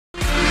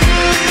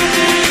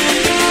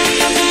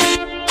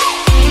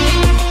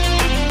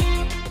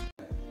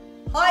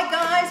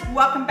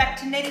welcome back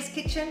to Neddie's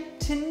Kitchen.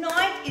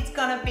 Tonight it's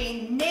gonna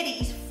be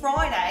Neddie's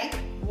Friday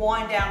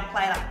wind down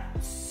platter.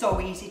 So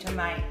easy to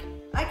make.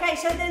 Okay,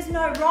 so there's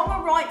no wrong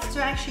or rights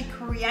to actually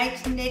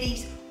create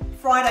Neddie's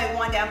Friday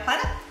wind down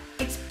platter.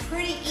 It's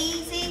pretty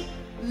easy.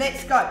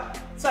 Let's go.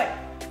 So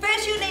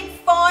first you need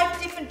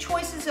 5 different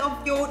choices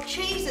of your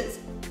cheeses.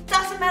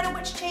 Doesn't matter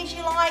which cheese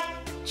you like,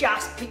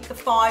 just pick the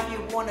 5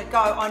 you want to go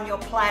on your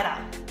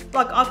platter.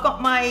 Like I've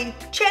got my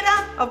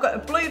cheddar, I've got a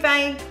blue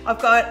vein,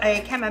 I've got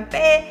a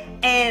camembert,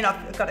 and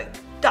I've got a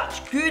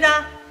Dutch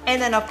Gouda,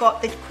 and then I've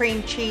got the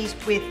cream cheese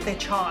with the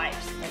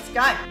chives. Let's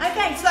go.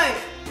 Okay, so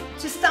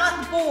to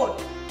start the board,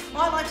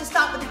 I like to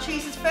start with the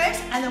cheeses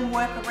first and then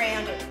work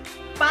around it.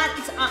 But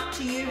it's up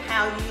to you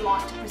how you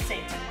like to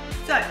present it.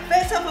 So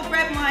first off, I'll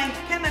grab my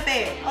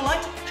camembert. I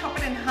like to chop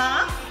it in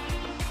half.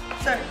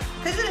 So,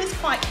 because it is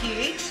quite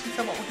huge,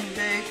 so what we can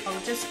do,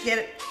 I'll just get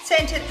it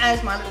centered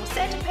as my little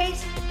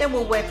centerpiece, then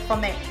we'll work from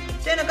there.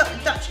 Then I've got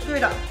the Dutch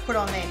Gouda put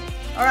on there.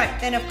 All right,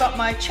 then I've got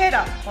my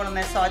cheddar put on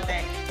that side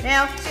there.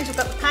 Now, since we've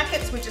got the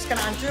packets, we're just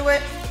gonna undo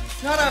it.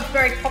 It's not a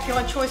very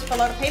popular choice for a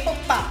lot of people,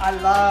 but I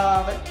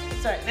love it.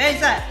 So there's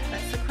that,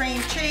 that's the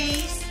cream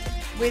cheese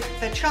with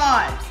the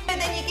chives.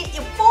 And then you get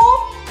your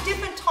 4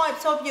 different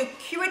types of your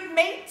cured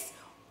meats.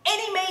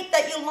 Any meat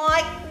that you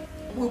like,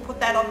 we'll put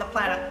that on the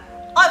platter.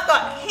 I've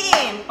got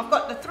ham, I've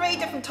got the 3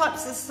 different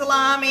types of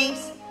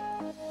salamis.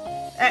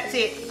 That's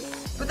it.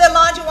 With the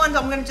larger ones,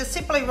 I'm going to just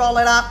simply roll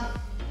it up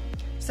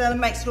so it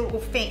makes it a little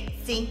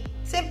fancy.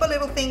 Simple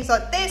little things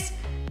like this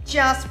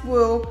just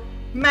will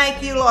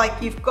make you like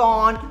you've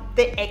gone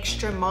the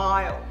extra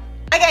mile.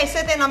 Okay,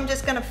 so then I'm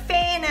just going to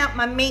fan out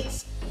my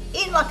meats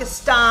in like a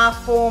star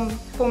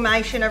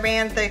formation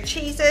around the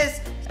cheeses.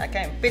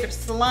 Okay, a bit of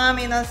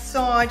salami on the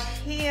side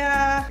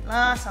here,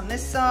 last on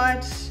this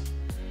side.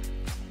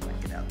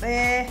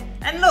 There.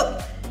 And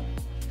look,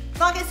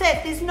 like I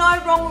said, there's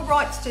no wrong or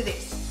rights to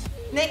this.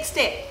 Next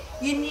step,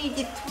 you need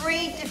your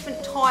 3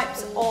 different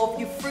types of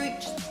your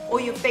fruit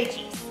or your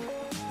veggies.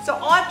 So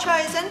I've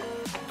chosen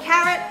a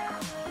carrot,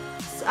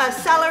 a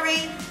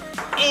celery,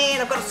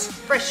 and I've got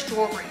fresh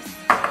strawberries.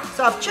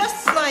 So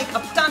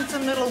I've done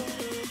some little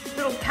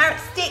carrot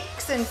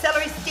sticks and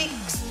celery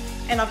sticks,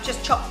 and I've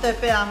just chopped the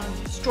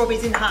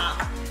strawberries in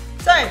half.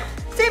 So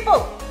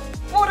simple,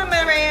 put them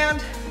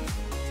around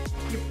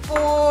your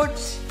board.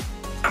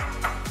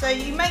 So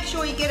you make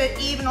sure you get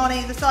it even on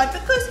either side,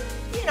 because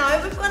you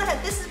know we're going to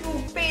have, this will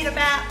feed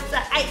about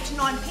 8 to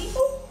 9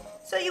 people.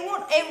 So you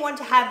want everyone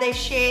to have their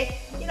share.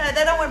 You know,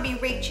 they don't want to be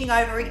reaching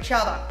over each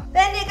other.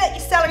 Then you got your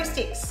celery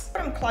sticks.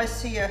 Put them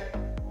close to your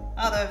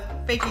other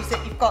veggies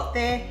that you've got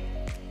there.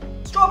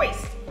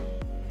 Strawberries.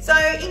 So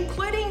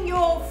including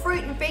your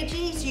fruit and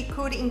veggies, you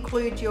could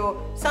include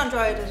your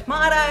sun-dried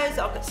tomatoes.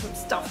 I've got some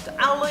stuffed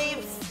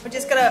olives.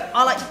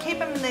 I like to keep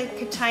them in the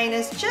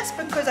containers just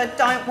because I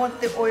don't want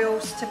the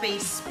oils to be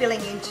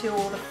spilling into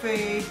all the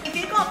food. If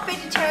you've got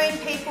vegetarian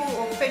people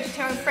or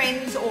vegetarian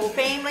friends or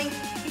family,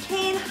 you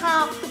can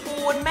half the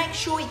board. Make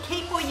sure you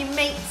keep all your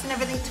meats and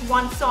everything to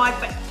one side,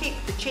 but keep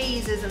the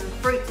cheeses and the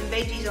fruits and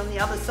veggies on the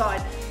other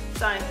side.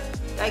 So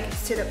they can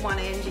sit at one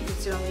end, you can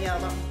sit on the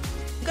other.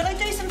 You're going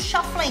to do some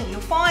shuffling.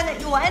 You'll find that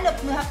you'll end up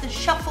have to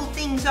shuffle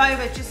things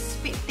over, just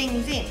spit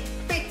things in.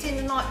 Fits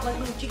in like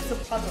little jigsaw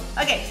puzzle.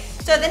 Okay,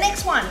 so the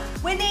next one,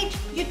 we need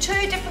your 2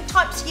 different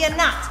types of your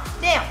nuts.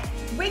 Now,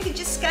 we could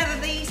just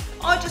scatter these.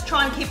 I'll just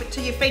try and keep it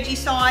to your veggie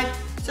side.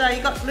 So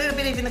you've got a little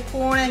bit in the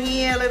corner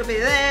here, a little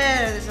bit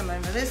there, there's some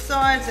over this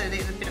side, so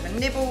there's a bit of a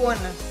nibble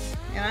and,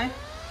 you know,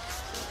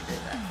 do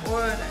that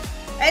forward.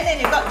 And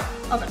then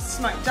I've got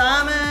smoked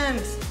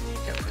almonds.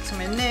 Got to put some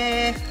in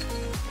there.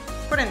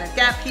 Put in a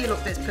gap here,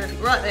 look, that's perfect,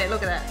 right there,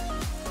 look at that.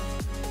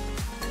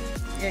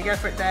 Yeah, go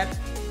for it, Dad.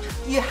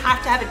 You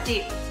have to have a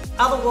dip,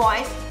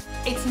 otherwise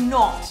it's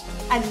not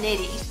a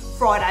Neddie's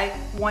Friday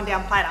wind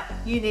down platter.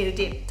 You need a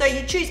dip. So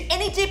you choose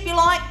any dip you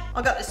like.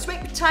 I've got the sweet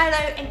potato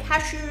and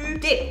cashew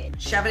dip.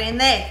 Shove it in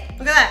there.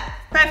 Look at that,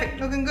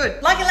 perfect, looking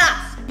good. Like it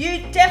last,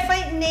 you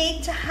definitely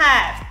need to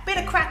have a bit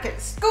of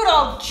crackers. Good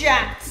old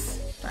Jacks.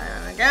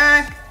 There we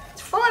go.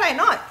 It's Friday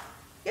night.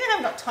 You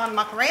haven't got time to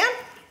muck around.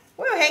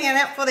 We were hanging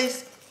out for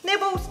this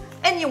nibbles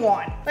and your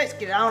wine. Let's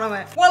get on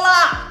with it.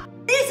 Voila!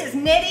 This is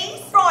Neddie's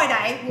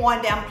Friday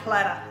wind down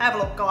platter. Have a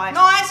look, guys.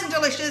 Nice and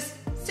delicious,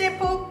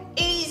 simple,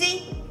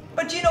 easy.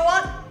 But you know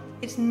what?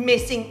 It's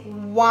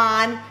missing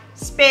one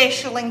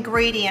special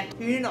ingredient.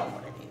 You know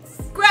what it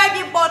is. Grab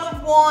your bottle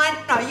of wine.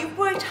 No, you've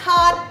worked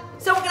hard.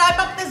 So we're gonna open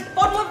up this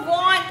bottle of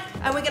wine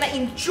and we're gonna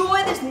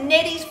enjoy this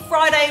Neddie's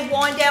Friday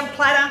wind down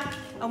platter.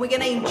 And we're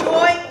gonna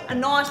enjoy a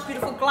nice,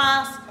 beautiful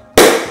glass.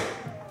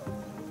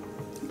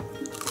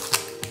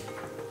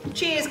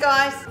 Cheers,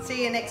 guys.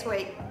 See you next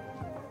week.